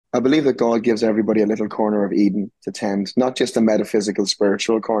I believe that God gives everybody a little corner of Eden to tend, not just a metaphysical,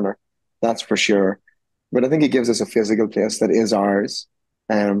 spiritual corner, that's for sure. But I think He gives us a physical place that is ours.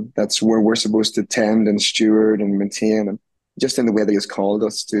 That's where we're supposed to tend and steward and maintain, and just in the way that He's called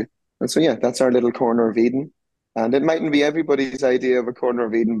us to. And so, yeah, that's our little corner of Eden. And it mightn't be everybody's idea of a corner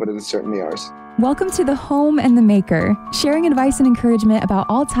of Eden, but it is certainly ours. Welcome to The Home and the Maker, sharing advice and encouragement about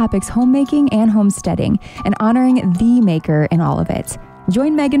all topics homemaking and homesteading, and honoring the maker in all of it.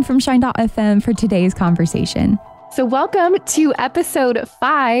 Join Megan from Shine.fm for today's conversation. So welcome to episode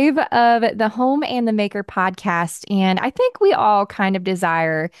 5 of the Home and the Maker podcast. And I think we all kind of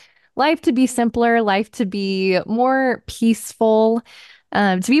desire life to be simpler, life to be more peaceful,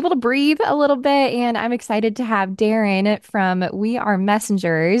 to be able to breathe a little bit. And I'm excited to have Darren from We Are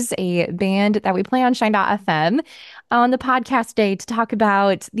Messengers, a band that we play on Shine.fm, on the podcast today to talk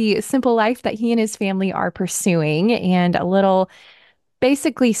about the simple life that he and his family are pursuing, and a little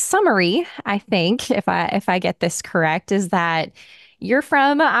basically summary, I think, if I get this correct, is that you're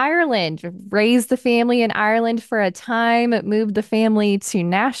from Ireland, raised the family in Ireland for a time, moved the family to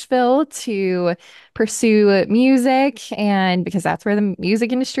Nashville to pursue music, and because that's where the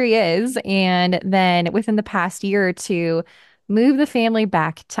music industry is. And then within the past year or two, move the family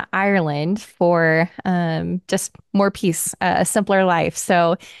back to Ireland for just more peace, a simpler life.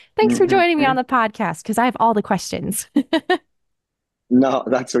 So thanks for joining me on Mhm. the podcast because I have all the questions. No,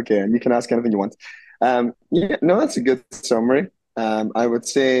 that's okay. And you can ask anything you want. Yeah, no, that's a good summary. I would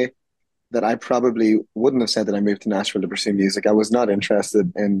say that I probably wouldn't have said that I moved to Nashville to pursue music. I was not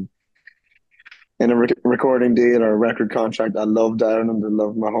interested in a recording deal or a record contract. I loved Ireland. I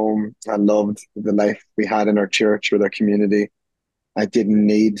loved my home. I loved the life we had in our church with our community. I didn't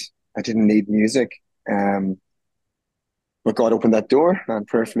need I didn't need music. Um, but God opened that door, and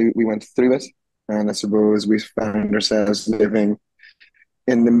prayerfully we went through it. And I suppose we found ourselves living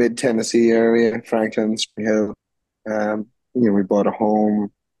in the mid Tennessee area, Franklin, Spring Hill. We bought a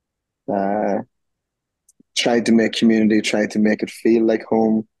home, uh, tried to make community, tried to make it feel like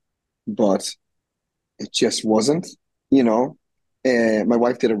home, but it just wasn't. You know, my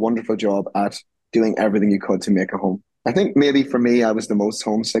wife did a wonderful job at doing everything you could to make a home. I think maybe for me, I was the most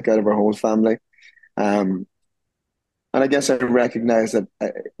homesick out of our whole family. Um, and I guess I recognized that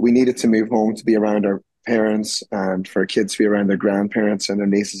we needed to move home to be around our parents and for our kids to be around their grandparents and their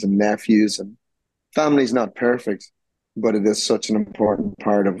nieces and nephews. And family's not perfect, but it is such an important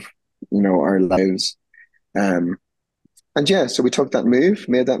part of, our lives. Um, and yeah, so we took that move,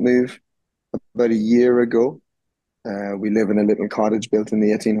 made that move about a year ago. We live in a little cottage built in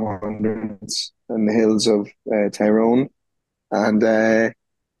the 1800s in the hills of Tyrone. And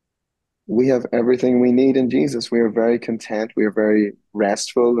we have everything we need in Jesus. We are very content. We are very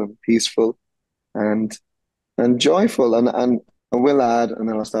restful and peaceful and joyful. And I will add, and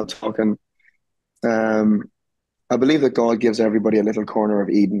then I'll stop talking. Um, I believe that God gives everybody a little corner of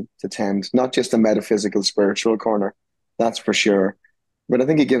Eden to tend, not just a metaphysical, spiritual corner, that's for sure. But I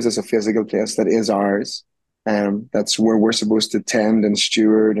think He gives us a physical place that is ours. That's where we're supposed to tend and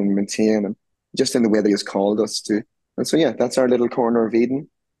steward and maintain, and just in the way that He's called us to. And so, yeah, that's our little corner of Eden.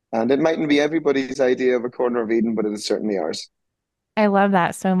 And it mightn't be everybody's idea of a corner of Eden, but it is certainly ours. I love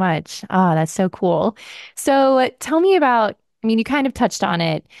that so much. Ah, that's so cool. So tell me about, I mean, you kind of touched on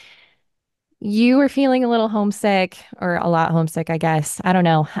it. You were feeling a little homesick or a lot homesick, I guess. I don't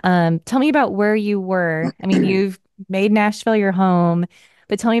know. Tell me about where you were. I mean, you've made Nashville your home,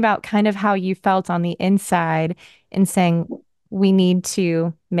 but tell me about kind of how you felt on the inside in saying, we need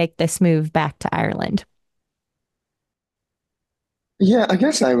to make this move back to Ireland. Yeah, I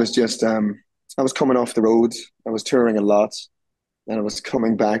guess I was coming off the road. I was touring a lot, and I was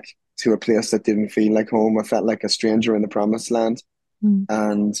coming back to a place that didn't feel like home. I felt like a stranger in the promised land. Mm.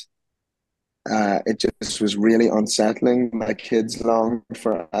 And it just was really unsettling. My kids longed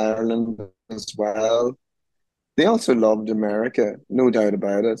for Ireland as well. They also loved America, no doubt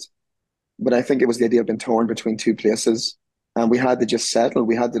about it. But I think it was the idea of being torn between two places. And we had to just settle.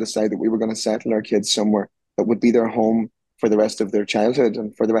 We had to decide that we were going to settle our kids somewhere that would be their home for the rest of their childhood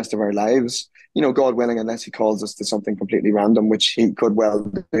and for the rest of our lives. God willing, unless He calls us to something completely random, which He could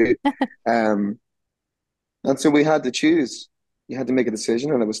well do. Um, and so we had to choose. You had to make a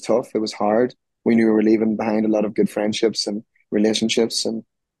decision, and it was tough. It was hard. We knew we were leaving behind a lot of good friendships and relationships, and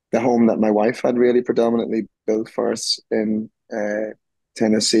the home that my wife had really predominantly built for us in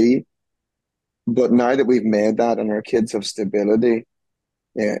Tennessee. But now that we've made that and our kids have stability,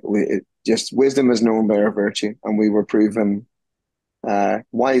 yeah, just wisdom is known by our virtue, and we were proven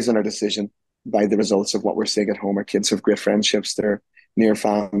wise in our decision by the results of what we're seeing at home. Our kids have great friendships. They're near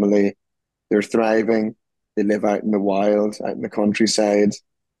family. They're thriving. They live out in the wild, out in the countryside.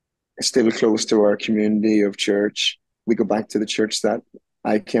 still close to our community of church. We go back to the church that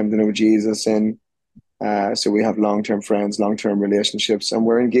I came to know Jesus in. So we have long-term friends, long-term relationships, and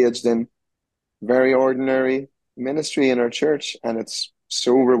we're engaged in very ordinary ministry in our church, and it's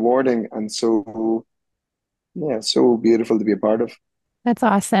so rewarding and so, yeah, so beautiful to be a part of. That's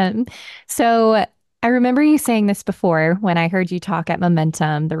awesome. So I remember you saying this before when I heard you talk at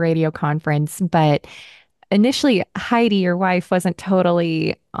Momentum, the radio conference, but initially Heidi, your wife, wasn't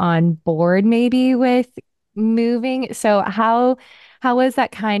totally on board maybe with moving. So how was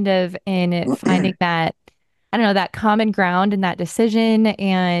that kind of in finding that, I don't know, that common ground in that decision,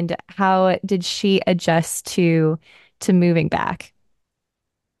 and how did she adjust to moving back?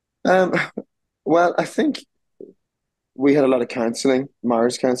 Um, well, I think we had a lot of counseling,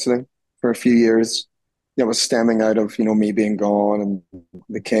 marriage counseling, for a few years. That was stemming out of, me being gone and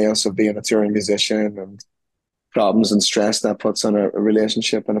the chaos of being a touring musician and problems and stress that puts on a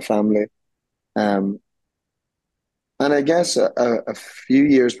relationship and a family. Um, and I guess a few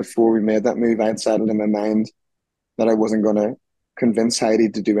years before we made that move, I had settled in my mind that I wasn't going to convince Heidi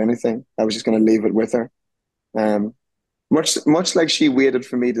to do anything. I was just going to leave it with her. Um, much like she waited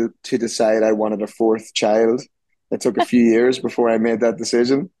for me to decide I wanted a fourth child. It took a few years before I made that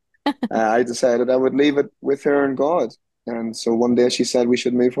decision. I decided I would leave it with her and God. And so one day she said we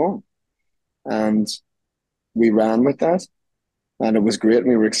should move home. And we ran with that. And it was great. And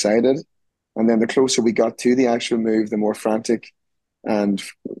we were excited. And then the closer we got to the actual move, the more frantic and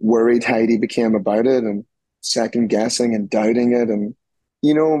worried Heidi became about it and second guessing and doubting it. And,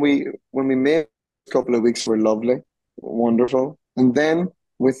 when we made a couple of weeks were lovely, wonderful. And then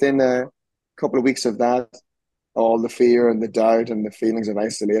within a couple of weeks of that, all the fear and the doubt and the feelings of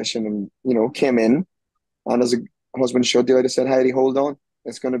isolation and, came in. And as a husband should do, I just said, Heidi, hold on.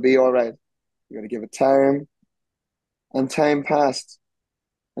 It's going to be all right. You're going to give it time. And time passed.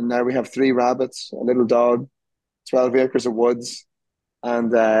 And now we have three rabbits, a little dog, 12 acres of woods.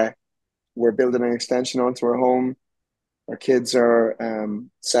 And we're building an extension onto our home. Our kids are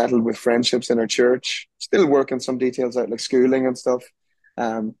settled with friendships in our church, still working some details out like schooling and stuff.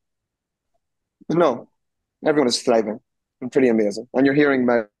 Um, but no, everyone is thriving and pretty amazing. And you're hearing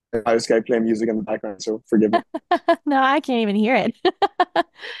my house guy playing music in the background, so forgive me. No, I can't even hear it.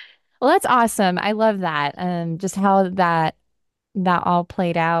 Well, that's awesome. I love that. Just how that all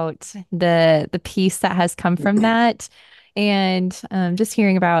played out, the peace that has come from that, and just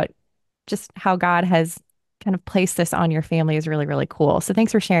hearing about just how God has kind of placed this on your family is really, really cool. So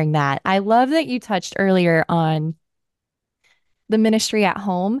thanks for sharing that. I love that you touched earlier on the ministry at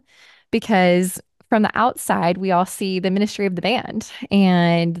home, because from the outside, we all see the ministry of the band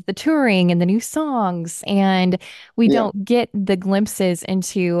and the touring and the new songs, and we Yeah. don't get the glimpses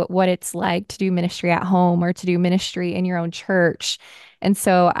into what it's like to do ministry at home or to do ministry in your own church. And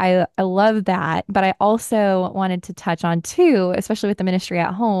so I love that. But I also wanted to touch on too, especially with the ministry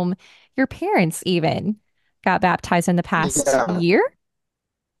at home, your parents even got baptized in the past Yeah. year.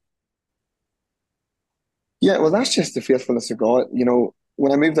 Yeah. Well, that's just the faithfulness of God.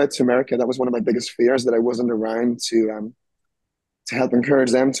 When I moved out to America, that was one of my biggest fears that I wasn't around to help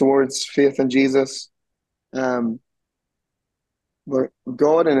encourage them towards faith in Jesus. Um, but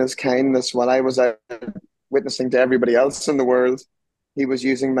God, in His kindness, while I was out witnessing to everybody else in the world, He was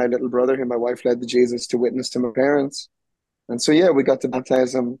using my little brother, who my wife led to Jesus, to witness to my parents. And so, yeah, we got to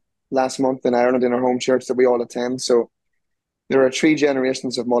baptize him last month in Ireland in our home church that we all attend. So there are three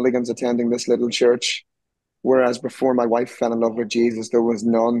generations of Mulligans attending this little church, whereas before my wife fell in love with Jesus, there was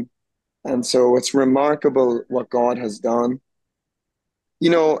none. And so it's remarkable what God has done.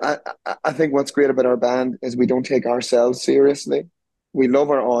 I think what's great about our band is we don't take ourselves seriously. We love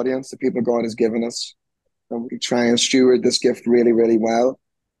our audience, the people God has given us, and we try and steward this gift really, really well.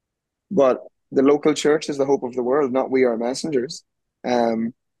 But the local church is the hope of the world, not we are messengers.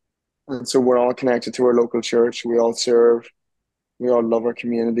 Um, and so we're all connected to our local church. We all serve. We all love our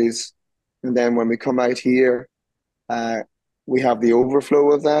communities. And then when we come out here, uh, we have the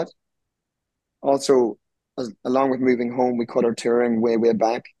overflow of that. Also, along with moving home, we cut our touring way, way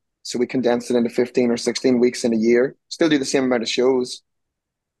back. So we condensed it into 15 or 16 weeks in a year. Still do the same amount of shows,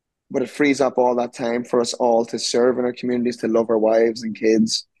 but it frees up all that time for us all to serve in our communities, to love our wives and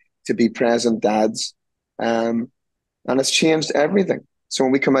kids, to be present dads. Um, and it's changed everything. So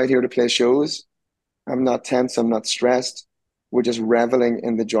when we come out here to play shows, I'm not tense, I'm not stressed. We're just reveling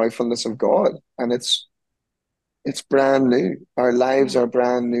in the joyfulness of God. And it's brand new. Our lives Yeah. are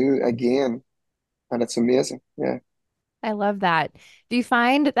brand new again. And it's amazing. Yeah. I love that. Do you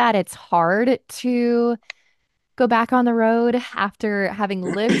find that it's hard to go back on the road after having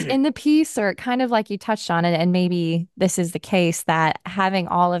lived in the peace, or kind of like you touched on it, and maybe this is the case that having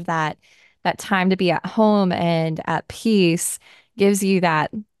all of that time to be at home and at peace gives you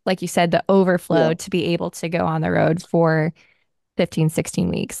that, like you said, the overflow Yeah, to be able to go on the road for 15, 16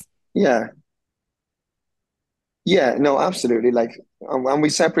 weeks. yeah, yeah. No, absolutely. Like, and we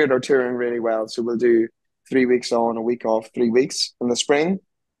separate our touring really well. So we'll do 3 weeks on, a week off, 3 weeks in the spring,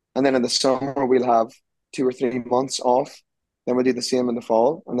 and then in the summer we'll have 2 or 3 months off. Then we'll do the same in the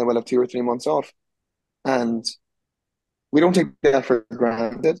fall, and then we'll have 2 or 3 months off. And we don't take that for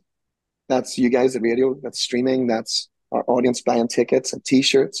granted. That's you guys at radio, that's streaming, that's our audience buying tickets and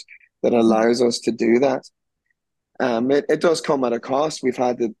t-shirts that allows us to do that. It does come at a cost. We've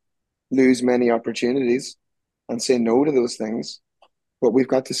had to lose many opportunities and say no to those things, but we've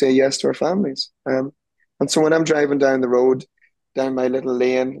got to say yes to our families. And so when I'm driving down the road, down my little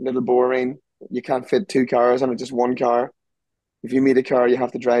lane, little boring, you can't fit two cars on it, just one car. If you meet a car, you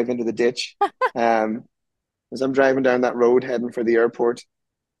have to drive into the ditch. Um, as I'm driving down that road heading for the airport,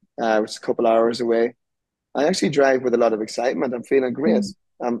 which is a couple hours away, I actually drive with a lot of excitement. I'm feeling great.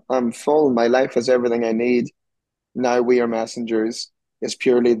 Mm. I'm full. My life has everything I need. Now we are messengers is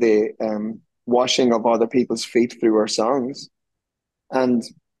purely the washing of other people's feet through our songs. And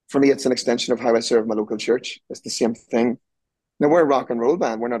for me, it's an extension of how I serve my local church. It's the same thing. Now we're a rock and roll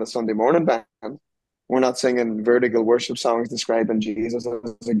band. We're not a Sunday morning band. We're not singing vertical worship songs describing Jesus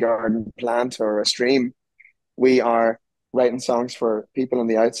as a garden plant or a stream. We are writing songs for people on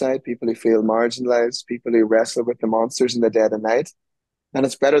the outside, people who feel marginalized, people who wrestle with the monsters in the dead of night. And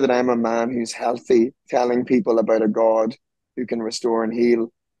it's better that I'm a man who's healthy, telling people about a God who can restore and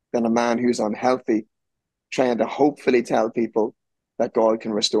heal, than a man who's unhealthy, trying to hopefully tell people that God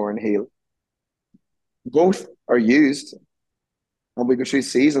can restore and heal. Both are used, and we go through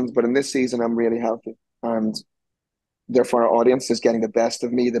seasons, but in this season, I'm really healthy. And therefore, our audience is getting the best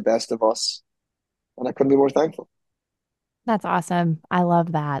of me, the best of us. And I couldn't be more thankful. That's awesome. I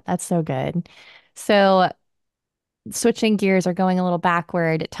love that. That's so good. So, switching gears or going a little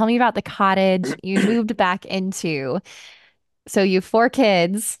backward, tell me about the cottage you moved back into. So, you have four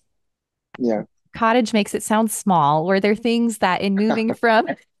kids. Yeah. Cottage makes it sound small. Were there things that in moving from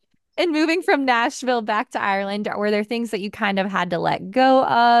Nashville back to Ireland, were there things that you kind of had to let go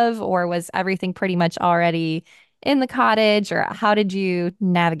of, or was everything pretty much already in the cottage, or how did you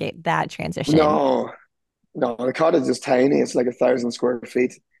navigate that transition? No, no, the cottage is tiny. It's like 1,000 square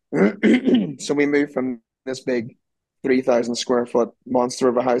feet. So we moved from this big 3,000 square foot monster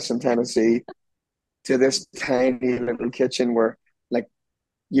of a house in Tennessee to this tiny little kitchen where, like,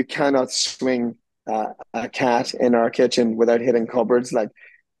 you cannot swing a cat in our kitchen without hitting cupboards. Like,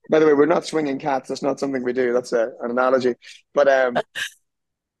 by the way, we're not swinging cats. That's not something we do. That's an analogy. But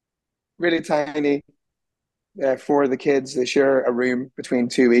really tiny for the kids. They share a room between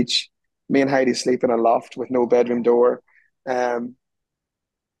two each. Me and Heidi sleep in a loft with no bedroom door. Um,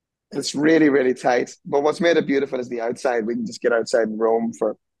 it's really, really tight. But what's made it beautiful is the outside. We can just get outside and roam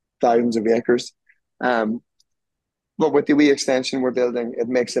for thousands of acres. Um, but with the wee extension we're building, it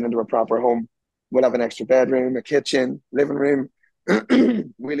makes it into a proper home. We'll have an extra bedroom, a kitchen, living room.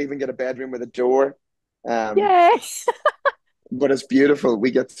 We'll even get a bedroom with a door. Um, Yay. but it's beautiful.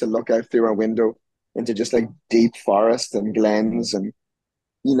 We get to look out through our window into just like deep forest and glens. And,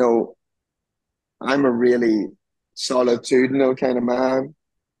 you know, I'm a really solitudinal kind of man.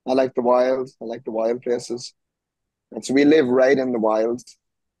 I like the wild. I like the wild places. And so we live right in the wild,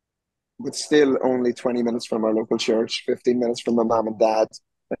 but still only 20 minutes from our local church, 15 minutes from my mom and dad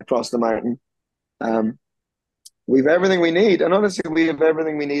across the mountain. Um, we've everything we need. And honestly, we have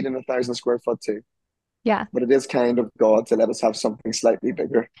everything we need in 1,000 square foot too. Yeah. But it is kind of God to let us have something slightly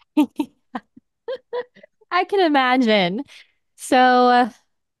bigger. I can imagine. So,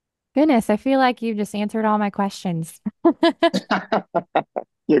 goodness, I feel like you just answered all my questions.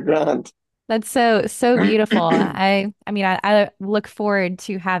 You're grand. That's so beautiful. I look forward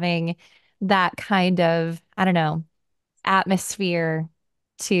to having that kind of, I don't know, atmosphere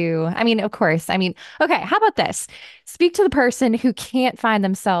to, of course. Okay, how about this? Speak to the person who can't find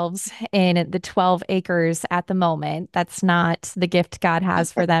themselves in the 12 acres at the moment. That's not the gift God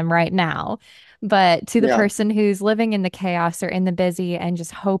has for them right now. But to the Yeah. person who's living in the chaos or in the busy and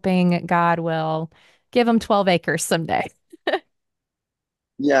just hoping God will give them 12 acres someday.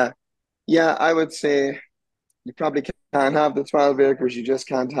 Yeah. Yeah. I would say you probably can't have the 12 acres. You just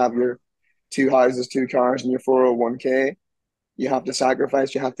can't have your two houses, two cars, and your 401k. You have to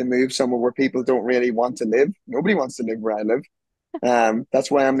sacrifice. You have to move somewhere where people don't really want to live. Nobody wants to live where I live.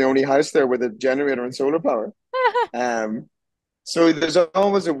 That's why I'm the only house there with a generator and solar power. Um, so there's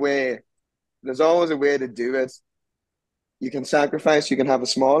always a way. There's always a way to do it. You can sacrifice, you can have a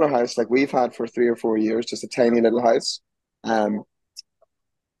smaller house like we've had for 3 or 4 years, just a tiny little house. Um,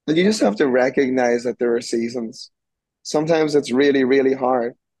 and you just have to recognize that there are seasons. Sometimes it's really, really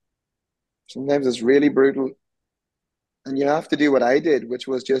hard. Sometimes it's really brutal. And you have to do what I did, which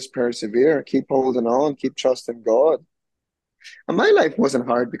was just persevere, keep holding on, keep trusting God. And my life wasn't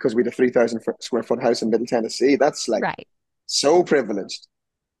hard because we had a 3,000 square foot house in Middle Tennessee. That's like Right. so privileged.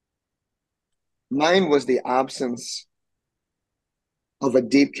 Mine was the absence of a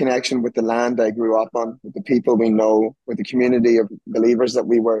deep connection with the land I grew up on, with the people we know, with the community of believers that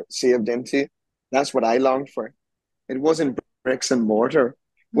we were saved into. That's what I longed for. It wasn't bricks and mortar.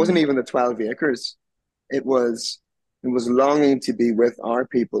 It wasn't Mm. even the 12 acres. It was it was longing to be with our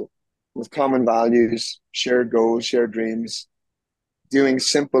people, with common values, shared goals, shared dreams, doing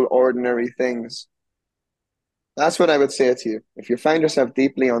simple, ordinary things. That's what I would say to you. If you find yourself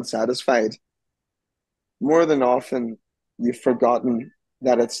deeply unsatisfied, more than often you've forgotten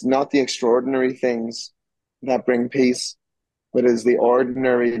that it's not the extraordinary things that bring peace, but is the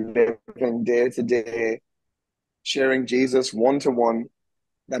ordinary living day to day, sharing Jesus one to one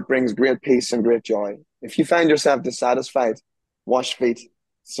that brings great peace and great joy. If you find yourself dissatisfied, wash feet,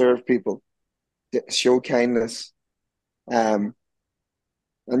 serve people, show kindness, um,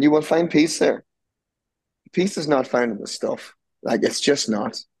 and you will find peace there. Peace is not found in the stuff. Like, it's just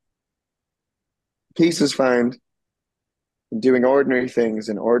not. Peace is found in doing ordinary things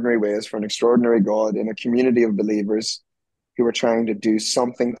in ordinary ways for an extraordinary God in a community of believers who are trying to do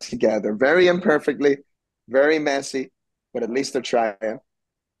something together, very imperfectly, very messy, but at least they're trying.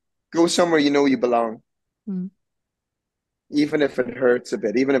 Go somewhere you know you belong, Mm. even if it hurts a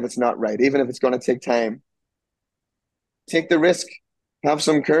bit, even if it's not right, even if it's going to take time. Take the risk, have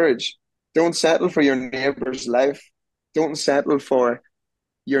some courage. Don't settle for your neighbor's life. Don't settle for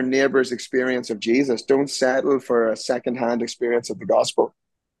your neighbor's experience of Jesus. Don't settle for a secondhand experience of the gospel.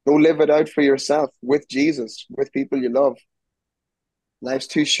 Go live it out for yourself with Jesus, with people you love. Life's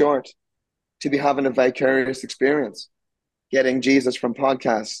too short to be having a vicarious experience, getting Jesus from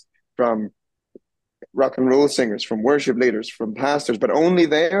podcasts, from rock and roll singers, from worship leaders, from pastors, but only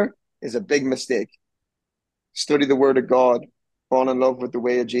there is a big mistake. Study the word of God, fall in love with the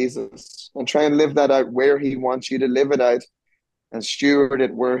way of Jesus, and try and live that out where he wants you to live it out and steward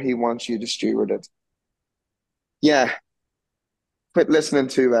it where he wants you to steward it. Yeah, quit listening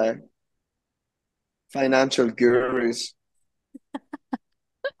to financial gurus.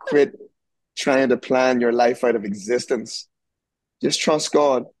 Quit trying to plan your life out of existence. Just trust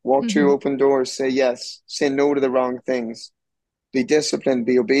God. Walk through Hmm. open doors. Say yes. Say no to the wrong things. Be disciplined.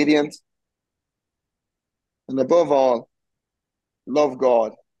 Be obedient. And above all, love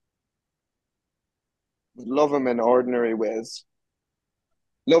God. But love him in ordinary ways.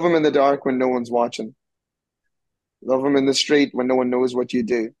 Love him in the dark when no one's watching. Love him in the street when no one knows what you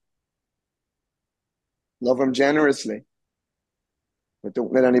do. Love him generously, but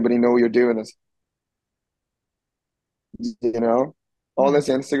don't let anybody know you're doing it. You know, all Mm. this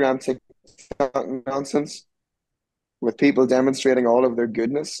Instagram, TikTok nonsense with people demonstrating all of their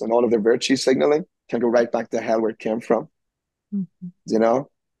goodness and all of their virtue signaling can go right back to hell where it came from. Mhm. You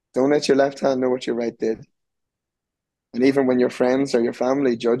know, don't let your left hand know what your right did. And even when your friends or your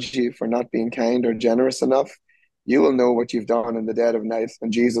family judge you for not being kind or generous enough, you will know what you've done in the dead of night,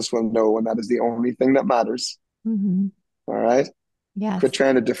 and Jesus will know, and that is the only thing that matters. Mhm. All right? Quit Yes.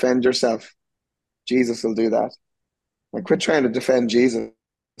 trying to defend yourself. Jesus will do that. And quit Mhm. trying to defend Jesus.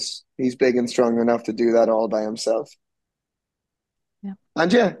 He's big and strong enough to do that all by himself. Yeah.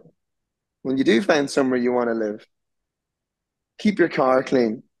 And yeah, when you do find somewhere you want to live, keep your car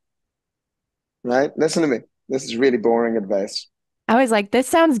clean, right? Listen to me. This is really boring advice. I was like, this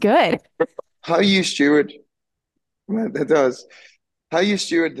sounds good. How you steward, well, it does. How you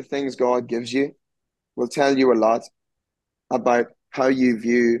steward the things God gives you will tell you a lot about how you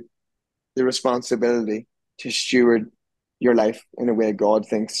view the responsibility to steward your life in a way God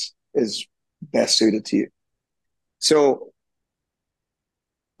thinks is best suited to you. So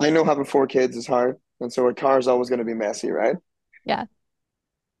I know having 4 kids is hard, and so a car is always going to be messy, right? Yeah.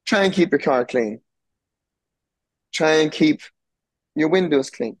 Try and keep your car clean. Try and keep your windows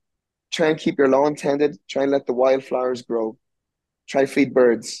clean. Try and keep your lawn tended. Try and let the wildflowers grow. Try feed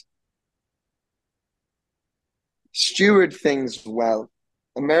birds. Steward things well.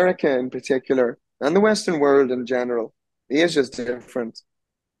 America in particular, and the Western world in general, Asia is different.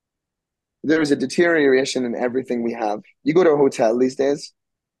 There is a deterioration in everything we have. You go to a hotel these days,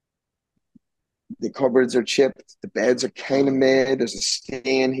 the cupboards are chipped, the beds are kind of made, there's a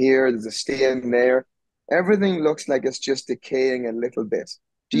stain here, there's a stain there. Everything looks like it's just decaying a little bit.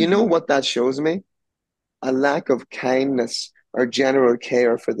 Do you know what that shows me? A lack of kindness or general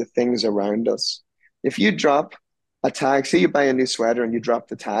care for the things around us. If you drop a tag, say you buy a new sweater and you drop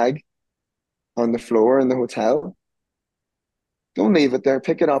the tag on the floor in the hotel, don't leave it there.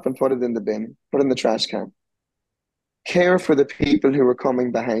 Pick it up and put it in the bin, put it in the trash can. Care for the people who are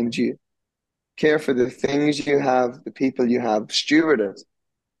coming behind you. Care for the things you have, the people you have. Steward it.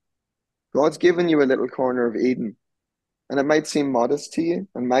 God's given you a little corner of Eden, and it might seem modest to you,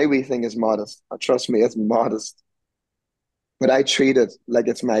 and my wee thing is modest. Trust me, it's modest. But I treat it like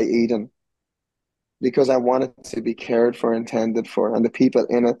it's my Eden because I want it to be cared for, intended for, and the people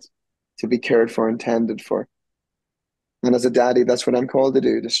in it to be cared for, intended for. And as a daddy, that's what I'm called to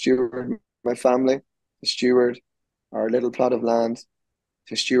do, to steward my family, to steward our little plot of land,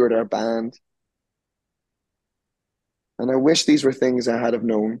 to steward our band. And I wish these were things I had have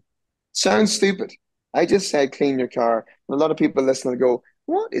known. Sounds stupid. I just said clean your car. And a lot of people listening go,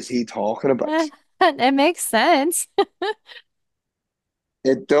 what is he talking about? It makes sense.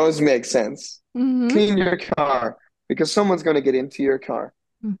 It does make sense. Hmm. Clean your car because someone's going to get into your car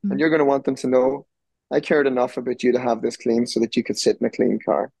Hmm. and you're going to want them to know, I cared enough about you to have this clean so that you could sit in a clean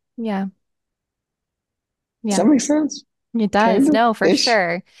car. Yeah. Does Yeah. that make sense? It Kind does. of No, for ish.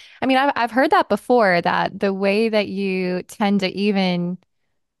 sure. I mean, I've heard that before, that the way that you tend to even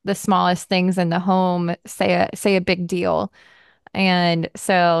the smallest things in the home say a big deal. And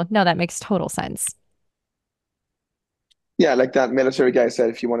so, no, that makes total sense. Yeah, like that military guy said,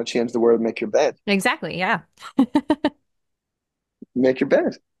 if you want to change the world, make your bed. Exactly. Yeah. Make your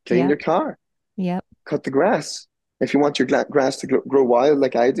bed. Clean Yep. your car. Yep. Cut the grass. If you want your grass to grow wild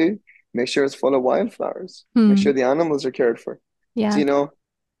like I do, make sure it's full of wildflowers. Make Hmm. sure the animals are cared for. So, Yeah.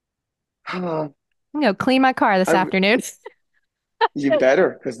 ah, I'm gonna clean my car this I, afternoon. you better,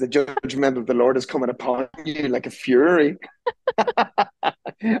 because the judgment of the Lord is coming upon you like a fury.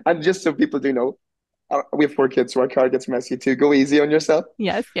 And just so people do know, we have 4 kids, so our car gets messy too. Go easy on yourself,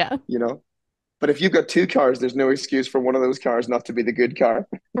 Yes. Yeah. you know. But if you've got 2 cars, there's no excuse for one of those cars not to be the good car.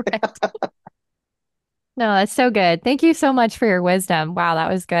 Right. No, that's so good. Thank you so much for your wisdom. Wow, that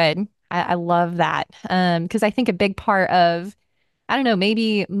was good. I love that. Because I think a big part of, I don't know,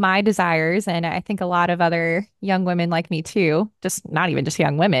 maybe my desires, and I think a lot of other young women like me too, just not even just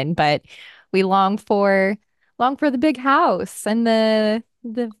young women, but we long for the big house and the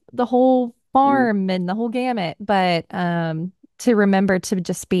whole Mm. farm and the whole gamut. But to remember to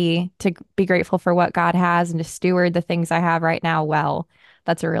be grateful for what God has and to steward the things I have right now well,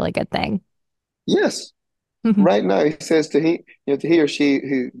 that's a really good thing. Yes, right now he says to he or she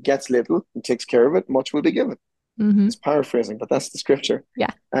who gets little and takes care of it, much will be given. Hmm. It's paraphrasing, but that's the scripture.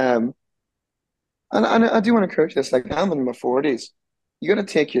 Yeah. Um, and I do want to encourage this. Like I'm in my 40s. You got to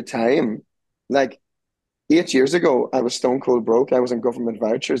take your time. Like 8 years ago, I was stone cold broke. I was on government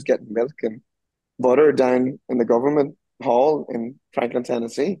vouchers getting milk and butter down in the government hall in Franklin,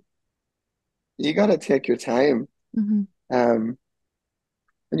 Tennessee. You got to take your time. Hmm. Um,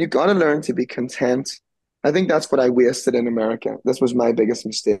 and you got to learn to be content. I think that's what I wasted in America. This was my biggest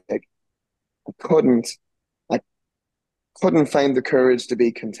mistake. I couldn't, I couldn't find the courage to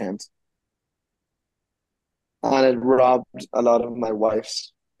be content. And it robbed a lot of my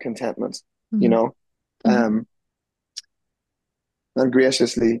wife's contentment, you Hmm. know. Hmm. Um, and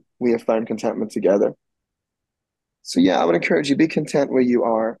graciously, we have found contentment together. So yeah, I would encourage you, be content where you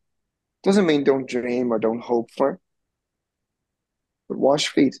are. Doesn't mean don't dream or don't hope for, but wash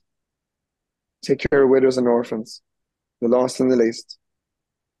feet, take care of widows and orphans, the lost and the least.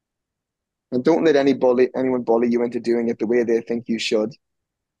 And don't let anyone bully you into doing it the way they think you should.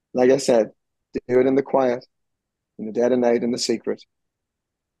 Like I said, do it in the quiet, in the dead of night, in the secret.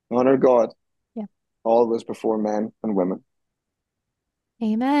 Honor God Yeah. always before men and women.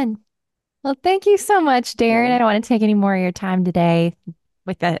 Amen. Well, thank you so much, Darren. I Um, don't want to take any more of your time today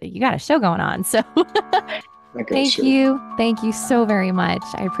with you got a show going on. So like I thank should. you. Thank you so very much.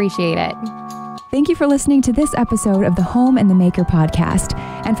 I appreciate it. Thank you for listening to this episode of the Home and the Maker podcast.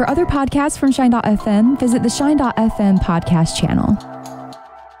 And for other podcasts from Shine.fm, visit the Shine.fm podcast channel.